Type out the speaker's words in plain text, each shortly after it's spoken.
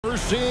We're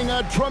seeing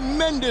a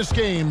tremendous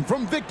game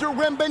from Victor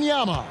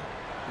Wembanyama.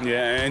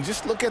 Yeah, and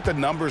just look at the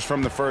numbers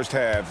from the first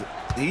half.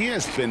 He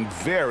has been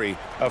very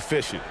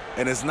efficient.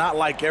 And it's not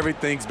like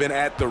everything's been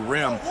at the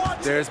rim.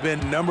 There's been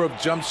a number of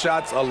jump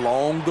shots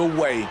along the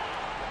way.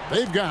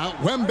 They've got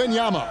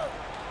Wembanyama.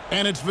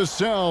 And it's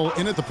Vassell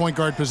in at the point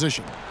guard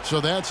position. So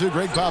that's who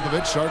Greg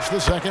Popovich starts the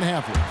second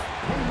half with.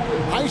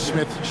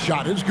 Highsmith's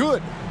shot is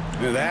good.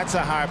 Now that's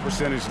a high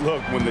percentage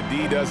look when the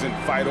D doesn't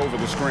fight over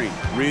the screen.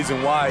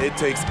 Reason why it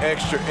takes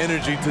extra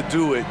energy to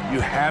do it. You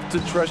have to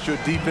trust your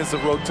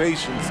defensive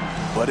rotations,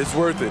 but it's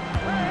worth it.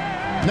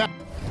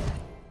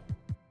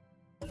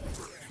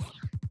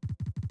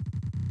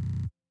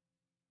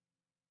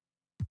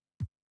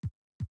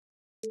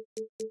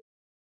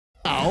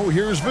 Now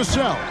here's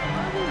Vassell.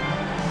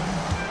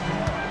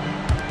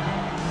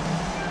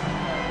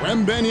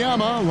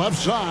 Wembanyama left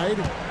side.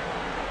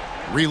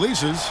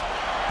 Releases.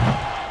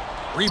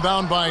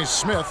 Rebound by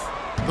Smith.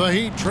 The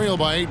Heat trail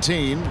by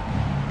 18.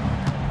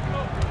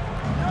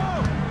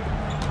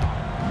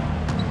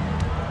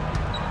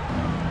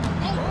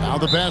 Now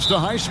the pass to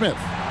Highsmith.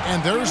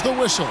 And there's the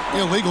whistle.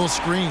 Illegal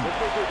screen.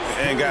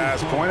 And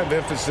guys, point of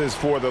emphasis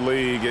for the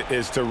league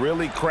is to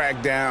really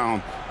crack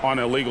down on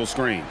illegal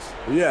screens.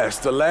 Yes,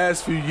 the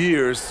last few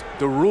years,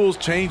 the rules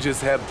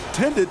changes have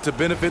tended to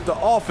benefit the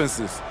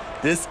offenses.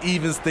 This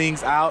evens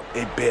things out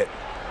a bit.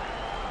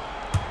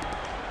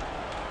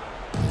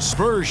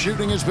 Spurs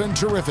shooting has been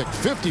terrific.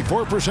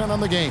 54%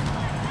 on the game.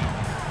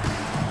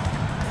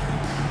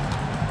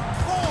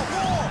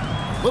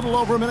 Little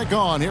over a minute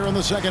gone here in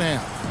the second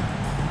half.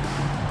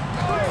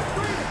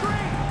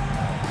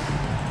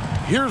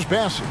 Here's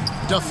Bassi,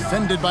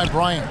 defended by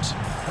Bryant.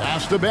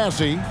 Pass to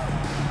Bassi.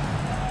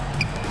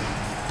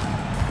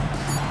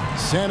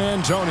 San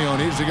Antonio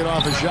needs to get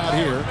off a shot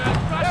here.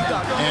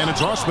 And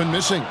it's Osman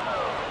missing.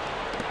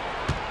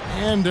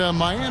 And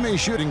Miami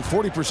shooting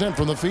 40%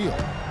 from the field.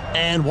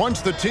 And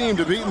once the team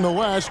to beat in the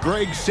West,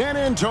 Greg, San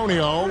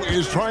Antonio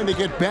is trying to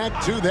get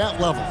back to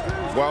that level.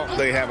 Well,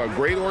 they have a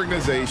great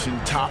organization,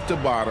 top to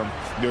bottom.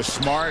 They're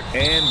smart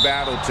and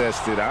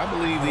battle-tested. I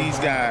believe these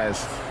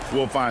guys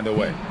will find a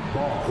way.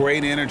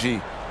 Great energy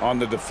on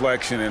the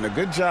deflection and a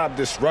good job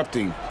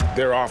disrupting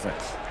their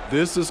offense.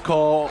 This is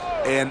called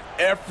an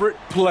effort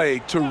play.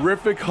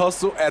 Terrific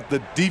hustle at the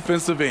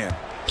defensive end.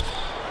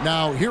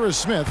 Now, here is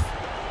Smith.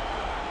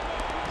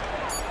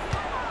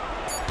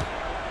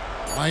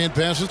 Bryant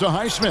passes to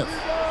Highsmith.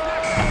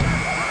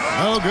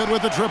 No good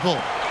with the triple.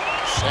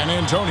 San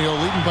Antonio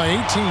leading by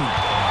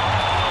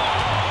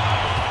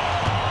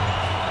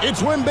 18.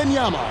 It's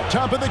Wembanyama,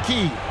 top of the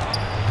key.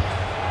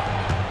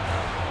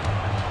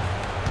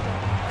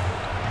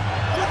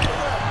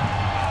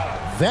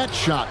 That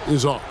shot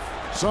is off.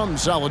 Some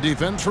solid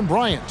defense from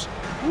Bryant.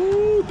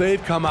 Ooh,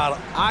 they've come out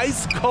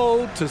ice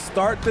cold to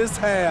start this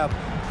half.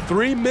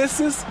 3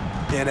 misses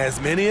in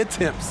as many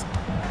attempts.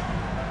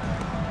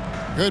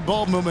 Good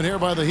ball movement here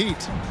by the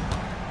Heat.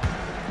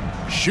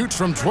 Shoots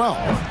from 12.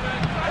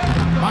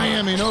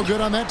 Miami no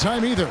good on that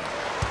time either.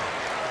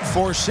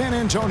 For San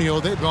Antonio,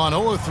 they've gone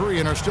 0 of 3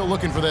 and are still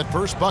looking for that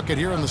first bucket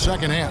here in the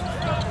second half.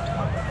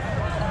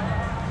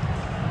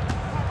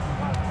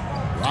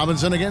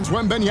 Robinson against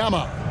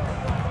Wembanyama.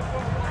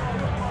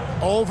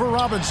 Over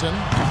Robinson.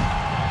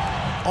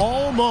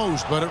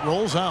 Almost, but it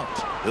rolls out.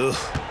 Ugh,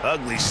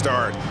 ugly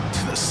start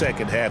to the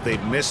second half.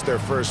 They've missed their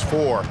first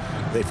 4.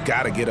 They've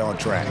got to get on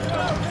track.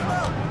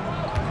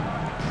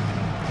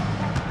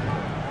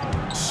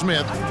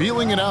 Smith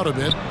feeling it out a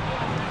bit.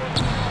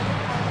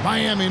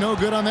 Miami no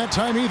good on that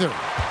time either.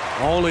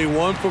 Only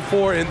 1 for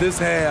 4 in this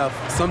half.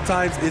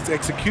 Sometimes it's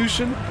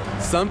execution.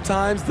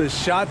 Sometimes the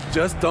shots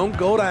just don't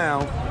go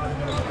down.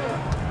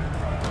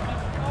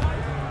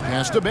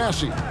 Pass to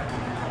Bassi.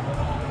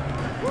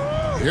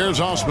 Here's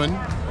Osman.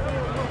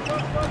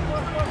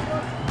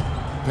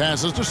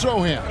 Passes to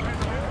Sohan.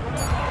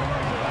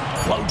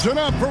 Floats it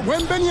up for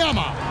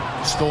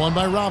Wembanyama. Stolen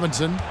by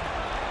Robinson.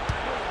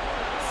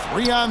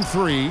 3 on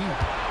 3.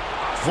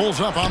 Pulls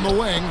up on the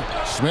wing.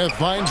 Smith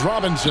finds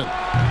Robinson.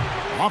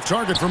 Off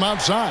target from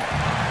outside.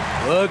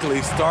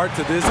 Ugly start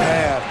to this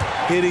half.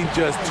 Hitting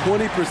just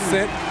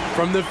 20%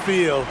 from the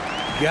field.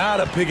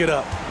 Gotta pick it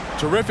up.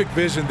 Terrific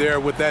vision there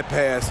with that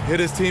pass. Hit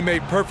his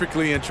teammate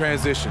perfectly in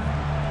transition.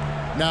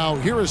 Now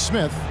here is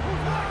Smith.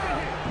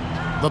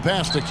 The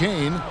pass to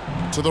Kane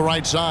to the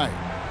right side.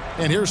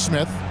 And here's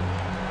Smith.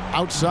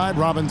 Outside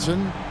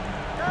Robinson.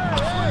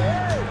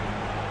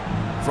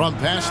 From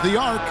past the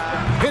arc.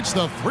 Hits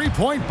the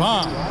three-point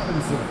bomb.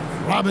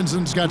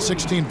 Robinson's got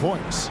 16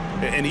 points.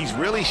 And he's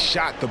really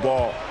shot the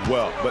ball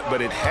well,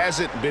 but it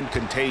hasn't been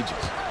contagious.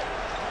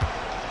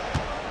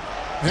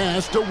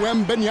 Pass to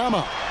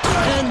Wembanyama.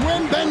 And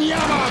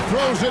Wembanyama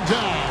throws it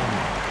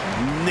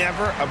down.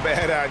 Never a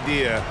bad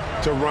idea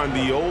to run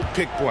the old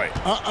pick play.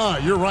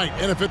 You're right.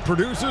 And if it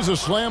produces a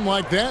slam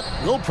like that,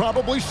 we'll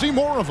probably see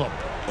more of them.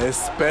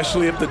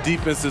 Especially if the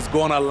defense is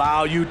going to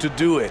allow you to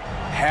do it.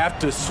 Have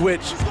to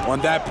switch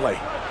on that play.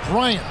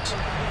 Bryant.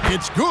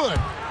 It's good.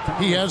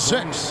 He has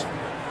 6.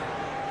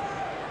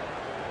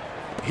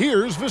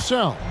 Here's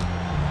Vassell.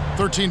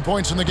 13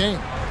 points in the game.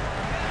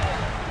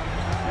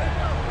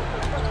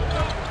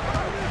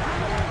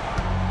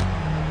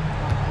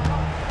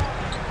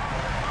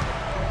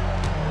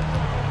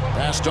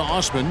 Pass to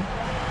Osman.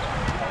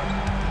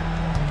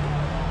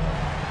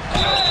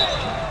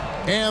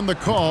 And the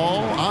call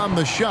on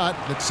the shot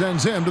that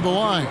sends him to the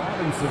line.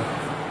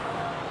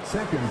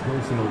 Second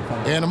personal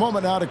foul. In a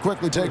moment now to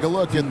quickly take a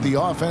look at the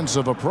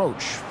offensive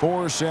approach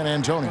for San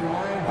Antonio.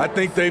 I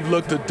think they've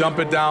looked to dump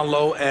it down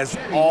low as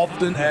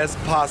often as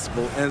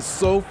possible, and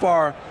so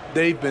far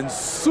they've been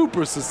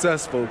super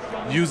successful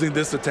using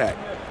this attack.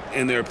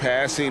 And their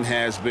passing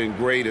has been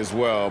great as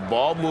well.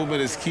 Ball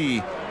movement is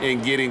key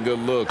in getting good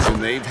looks,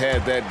 and they've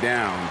had that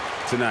down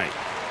tonight.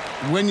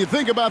 When you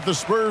think about the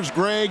Spurs,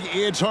 Greg,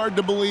 it's hard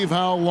to believe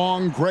how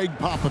long Greg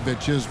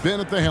Popovich has been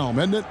at the helm,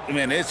 isn't it? I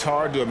mean, it's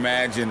hard to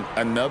imagine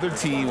another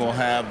team will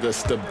have the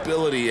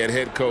stability at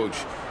head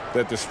coach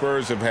that the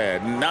Spurs have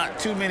had. Not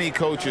too many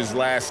coaches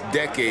last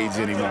decades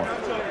anymore.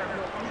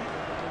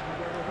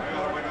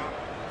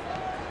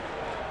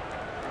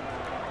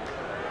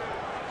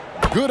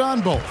 Good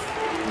on both.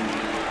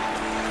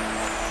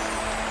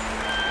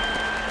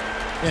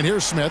 And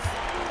here's Smith.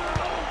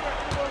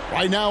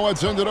 Right now,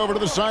 let's send it over to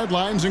the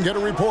sidelines and get a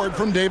report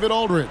from David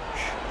Aldridge.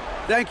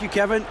 Thank you,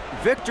 Kevin.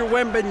 Victor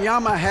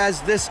Wembanyama has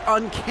this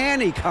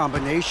uncanny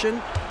combination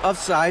of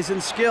size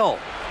and skill.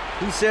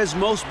 He says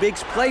most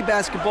bigs play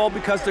basketball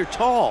because they're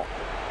tall.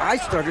 I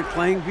started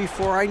playing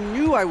before I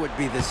knew I would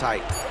be this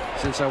height.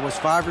 Since I was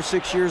 5 or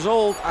 6 years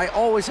old, I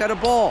always had a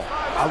ball.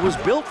 I was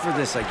built for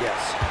this, I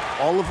guess.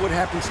 All of what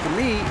happens to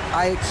me,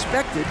 I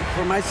expected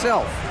for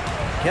myself.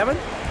 Kevin?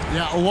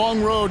 Yeah, a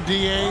long road,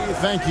 D.A.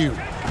 Thank you.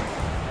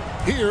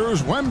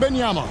 Here's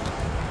Wembanyama.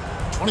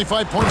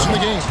 25 points in the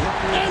game.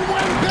 And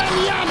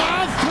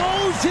Wembanyama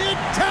throws it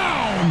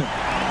down.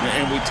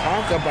 And we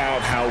talk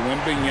about how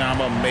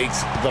Wembanyama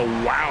makes the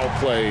wow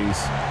plays.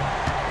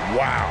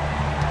 Wow.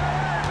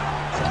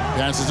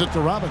 Passes it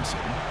to Robinson.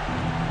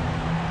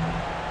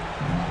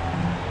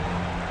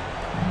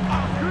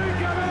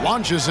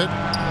 Launches it.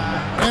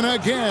 And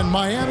again,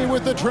 Miami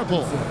with the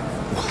triple.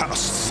 Wow,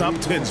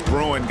 something's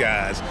brewing,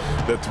 guys.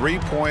 The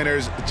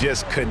three-pointers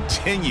just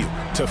continue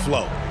to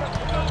flow.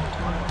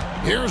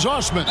 Here's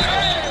Osman.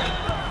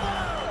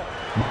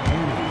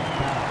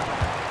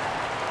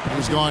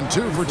 He's gone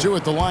 2 for 2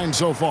 at the line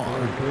so far.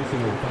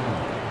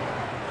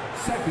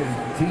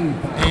 Second team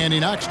foul. And he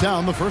knocks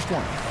down the first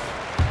one.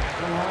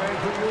 The line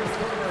for your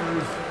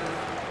Spurs,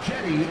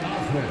 Cedi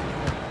Osman.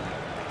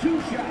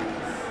 2 shots.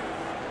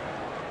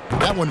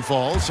 That one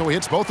falls, so he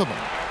hits both of them.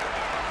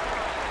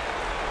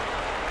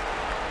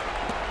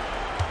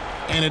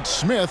 And it's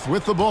Smith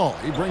with the ball.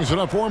 He brings it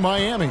up for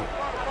Miami.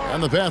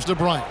 And the pass to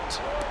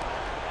Bryant.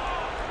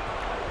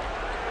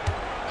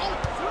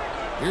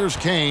 Here's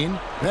Kane.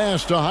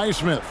 Pass to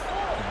Highsmith.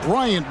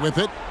 Bryant with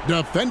it.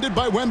 Defended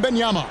by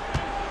Wembanyama.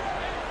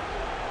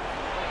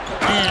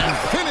 And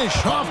finish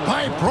off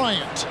by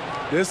Bryant.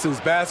 This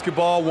is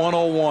basketball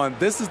 101.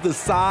 This is the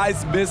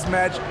size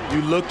mismatch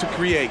you look to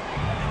create.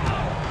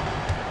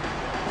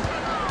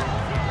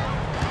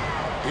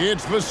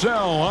 It's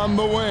Vassell on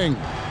the wing.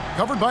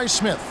 Covered by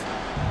Smith.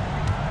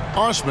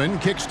 Osman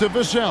kicks to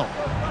Vassell.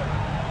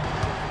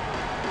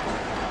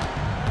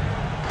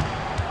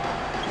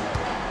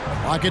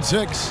 Clock at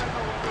 6.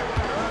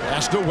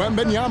 Pass to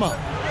Wembanyama.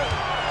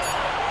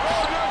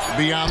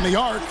 Beyond the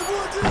arc.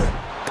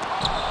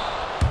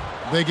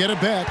 They get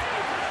it back.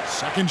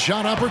 Second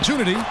shot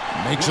opportunity.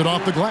 Makes it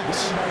off the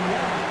glass.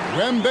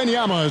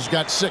 Wembanyama has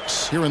got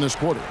 6 here in this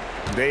quarter.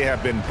 They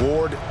have been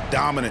board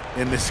dominant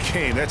in this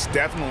game. That's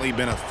definitely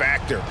been a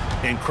factor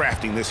in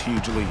crafting this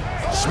huge lead.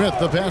 Smith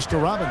the pass to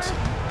Robinson.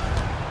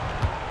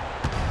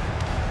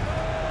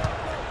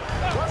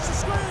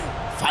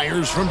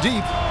 Fires from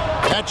deep.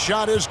 That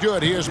shot is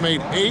good. He has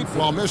made 8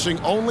 while missing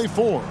only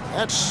 4.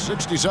 That's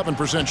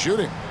 67%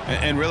 shooting.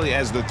 And really,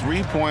 as the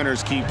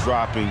three-pointers keep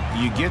dropping,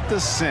 you get the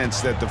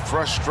sense that the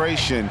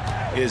frustration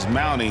is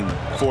mounting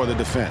for the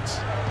defense.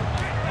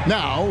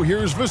 Now,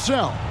 here's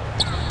Vassell.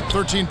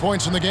 13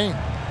 points in the game.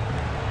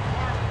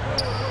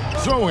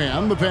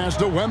 Zohan, the pass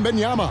to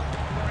Wembanyama.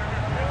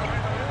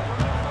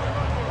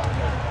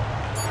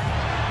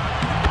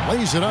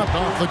 Lays it up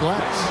off the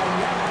glass.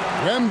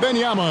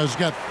 Wembanyama has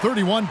got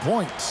 31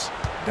 points.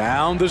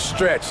 Down the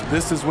stretch,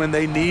 this is when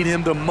they need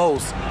him the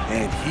most,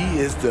 and he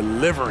is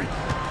delivering.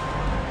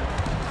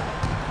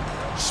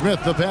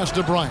 Smith the pass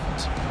to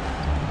Bryant.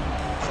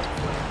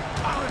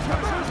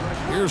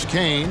 Here's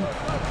Kane.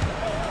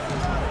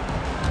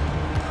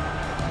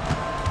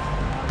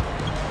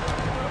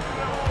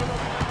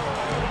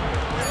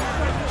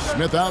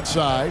 Smith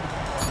outside,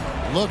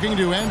 looking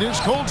to end his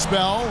cold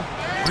spell.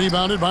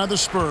 Rebounded by the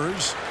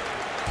Spurs.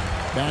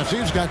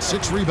 Bassey's got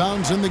 6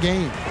 rebounds in the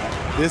game.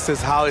 This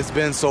is how it's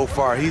been so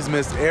far. He's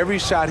missed every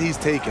shot he's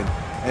taken,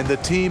 and the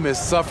team is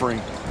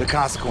suffering the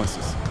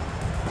consequences.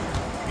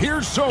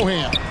 Here's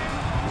Zohan.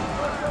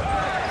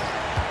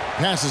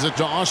 Passes it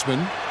to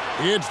Osman.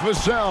 It's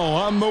Vassell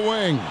on the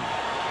wing.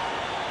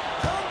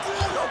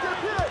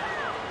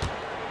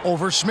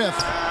 Over Smith.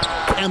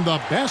 And the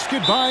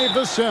basket by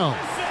Vassell.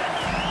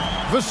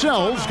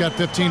 Vassell's got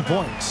 15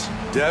 points.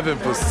 Devin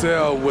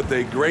Vassell with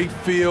a great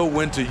feel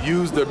when to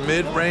use the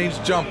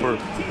mid-range jumper.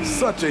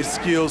 Such a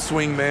skilled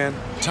swing man.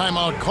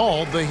 Timeout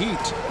called, the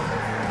Heat.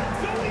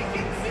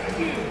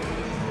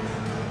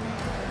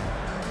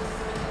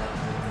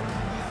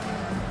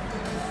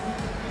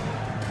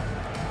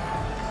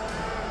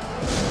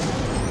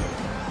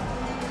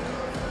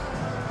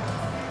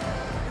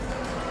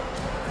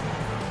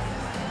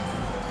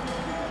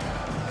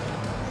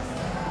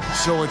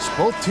 So it's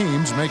both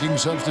teams making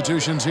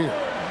substitutions here.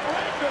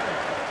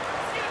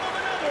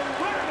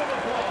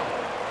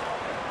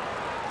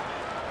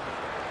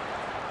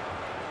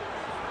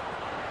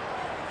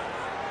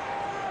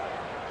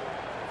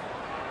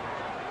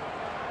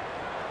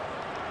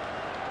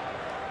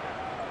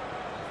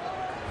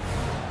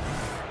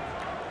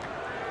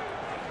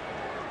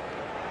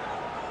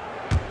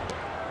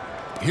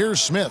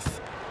 Here's Smith.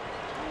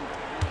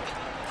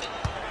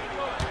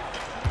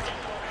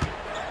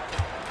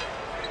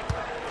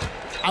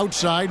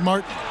 Outside,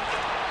 Martin.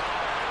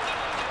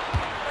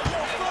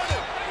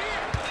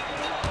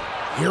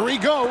 Here he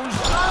goes.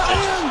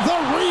 And the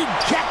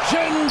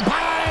rejection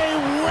by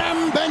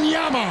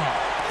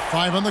Wembanyama.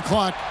 5 on the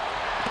clock.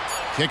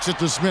 Kicks it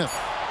to Smith.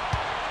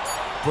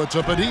 Puts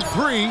up a deep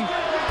 3.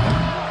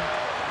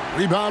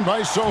 Rebound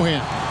by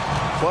Sohan.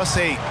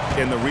 +8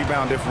 in the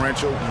rebound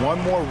differential. One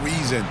more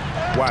reason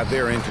why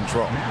they're in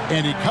control.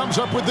 And he comes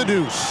up with the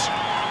deuce.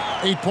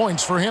 8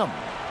 points for him.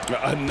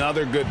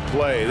 Another good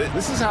play.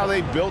 This is how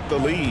they built the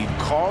lead,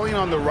 calling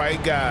on the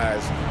right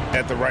guys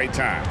at the right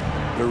time.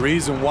 The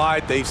reason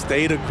why they've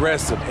stayed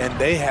aggressive, and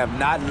they have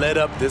not let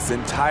up this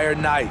entire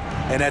night.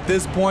 And at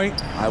this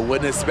point, I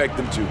wouldn't expect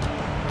them to.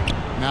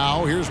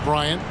 Now here's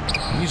Bryant.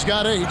 He's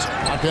got 8.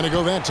 Not going to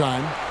go that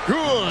time.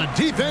 Good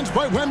defense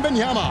by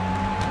Wembanyama.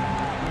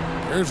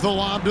 There's the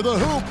lob to the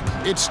hoop.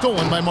 It's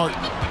stolen by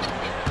Martin.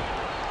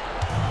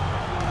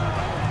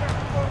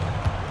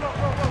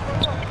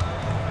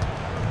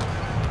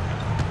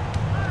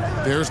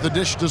 There's the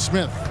dish to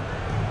Smith.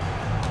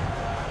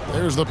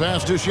 There's the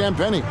pass to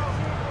Champagnie.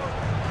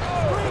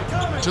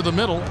 To the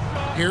middle.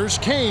 Here's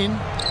Kane.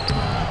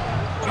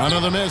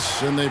 Another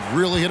miss, and they've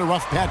really hit a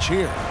rough patch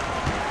here.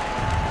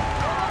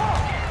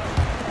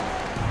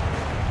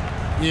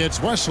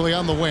 It's Wesley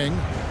on the wing.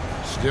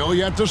 Still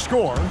yet to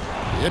score.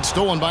 It's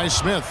stolen by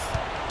Smith.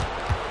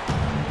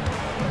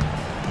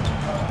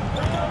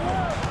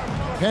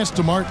 Pass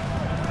to Martin.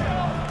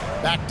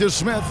 Back to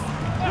Smith.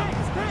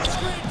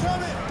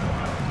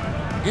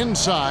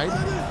 Inside.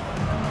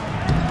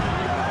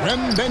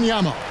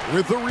 Wembanyama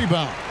with the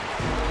rebound.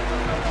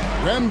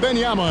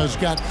 Wembanyama has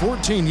got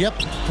 14,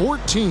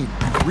 14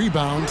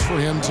 rebounds for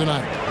him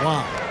tonight.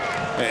 Wow.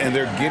 And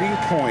they're getting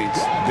points,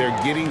 they're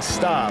getting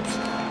stops,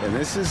 and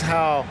this is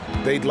how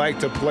they'd like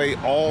to play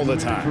all the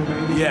time.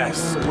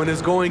 Yes, when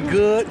it's going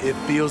good, it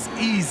feels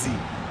easy.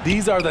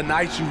 These are the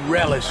nights you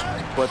relish,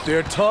 but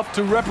they're tough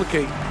to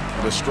replicate.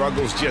 The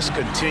struggles just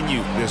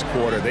continue this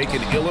quarter. They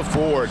can ill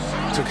afford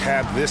to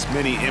have this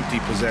many empty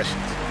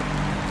possessions.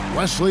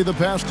 Wesley the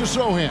pass to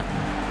Sohan.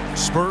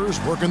 Spurs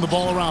working the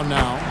ball around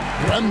now.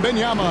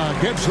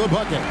 Wembanyama gets the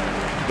bucket.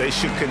 They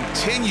should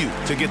continue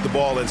to get the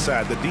ball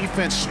inside. The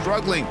defense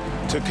struggling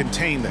to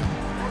contain them.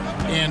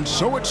 And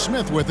so it's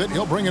Smith with it.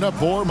 He'll bring it up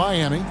for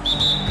Miami.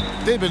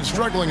 They've been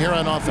struggling here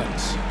on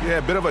offense. Yeah,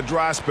 a bit of a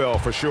dry spell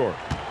for sure.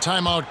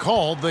 Timeout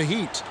called, the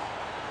Heat.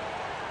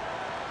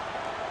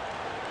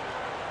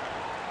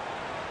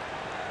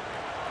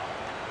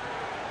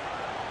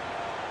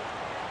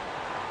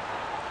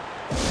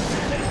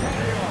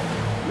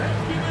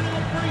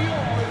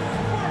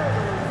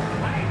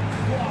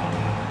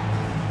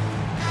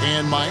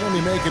 And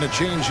Miami making a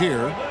change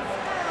here.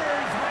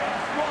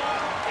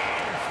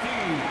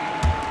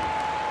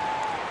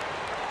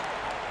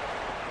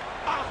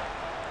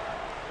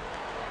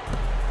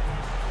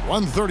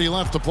 .130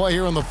 left to play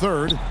here in the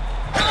third.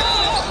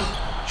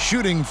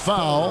 Shooting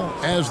foul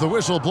as the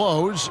whistle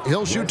blows.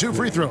 He'll shoot 2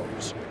 free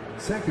throws.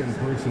 Second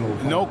personal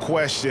foul. No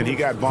question he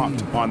got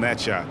bumped on that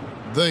shot.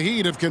 The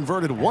Heat have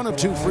converted 1 of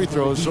 2 free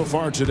throws so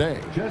far today.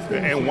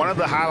 And one of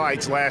the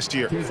highlights last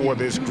year for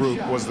this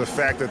group was the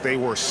fact that they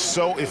were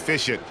so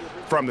efficient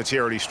from the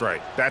charity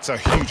stripe. That's a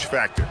huge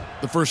factor.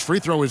 The first free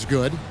throw is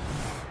good.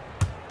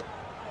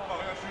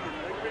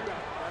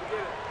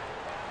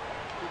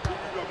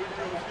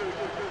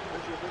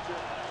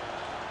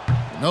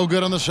 No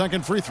good on the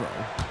second free throw.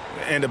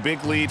 And a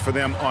big lead for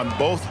them on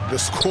both the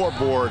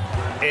scoreboard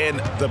and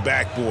the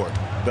backboard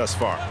thus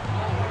far.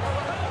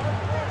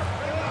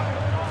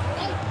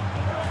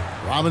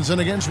 Robinson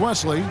against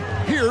Wesley.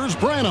 Here's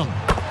Branham.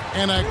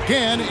 And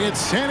again, it's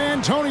San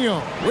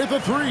Antonio with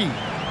a 3.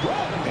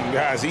 And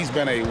guys, he's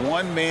been a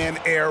one-man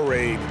air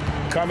raid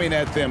coming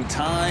at them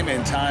time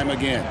and time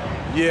again.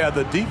 Yeah,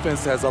 the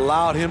defense has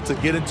allowed him to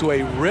get into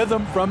a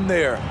rhythm from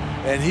there,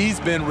 and he's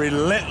been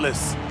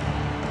relentless.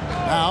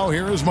 Now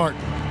here is Martin.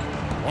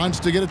 Wants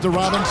to get it to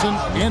Robinson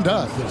and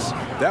does.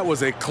 That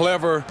was a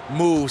clever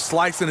move,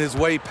 slicing his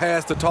way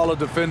past the taller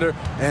defender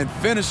and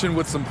finishing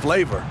with some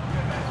flavor.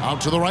 Out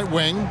to the right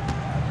wing.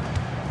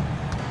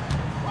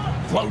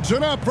 Floats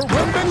it up for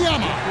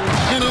Wembanyama.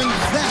 An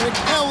emphatic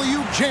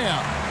alley-oop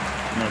jam.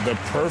 The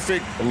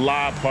perfect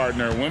lob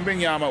partner.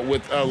 Wembanyama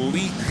with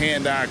elite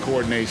hand-eye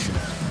coordination.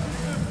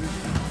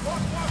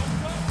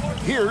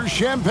 Here's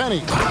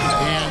Champagnie.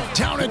 And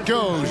down it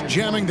goes,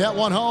 jamming that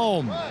one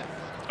home.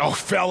 Oh,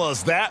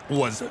 fellas, that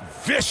was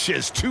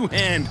vicious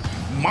two-hand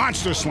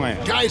monster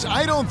slam. Guys,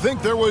 I don't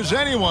think there was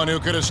anyone who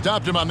could have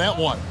stopped him on that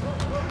one.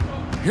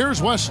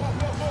 Here's Wesley.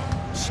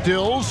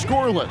 Still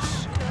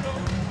scoreless.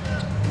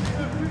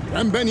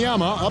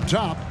 Wembanyama up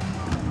top.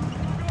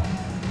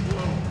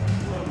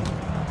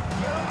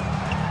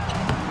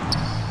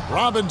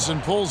 Robinson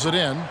pulls it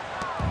in.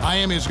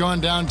 Miami's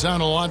gone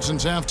downtown a lot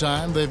since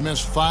halftime. They've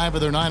missed 5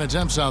 of their 9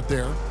 attempts out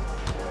there.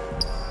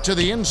 To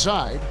the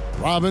inside.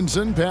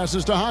 Robinson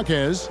passes to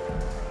Jaquez.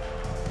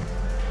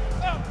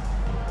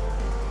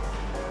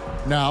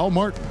 Now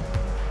Martin.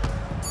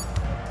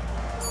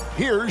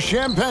 Here's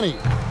Champagnie.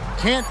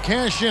 Can't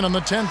cash in on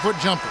the 10-foot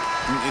jumper.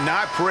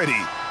 Not pretty.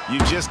 You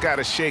just got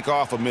to shake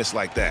off a miss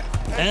like that.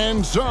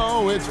 And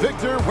so it's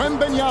Victor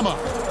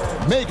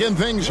Wembanyama making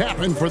things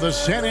happen for the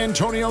San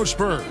Antonio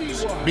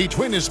Spurs.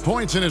 Between his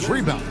points and his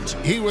rebounds,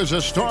 he was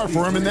a star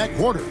for him in that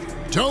quarter.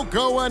 Don't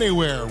go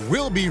anywhere.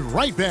 We'll be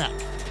right back.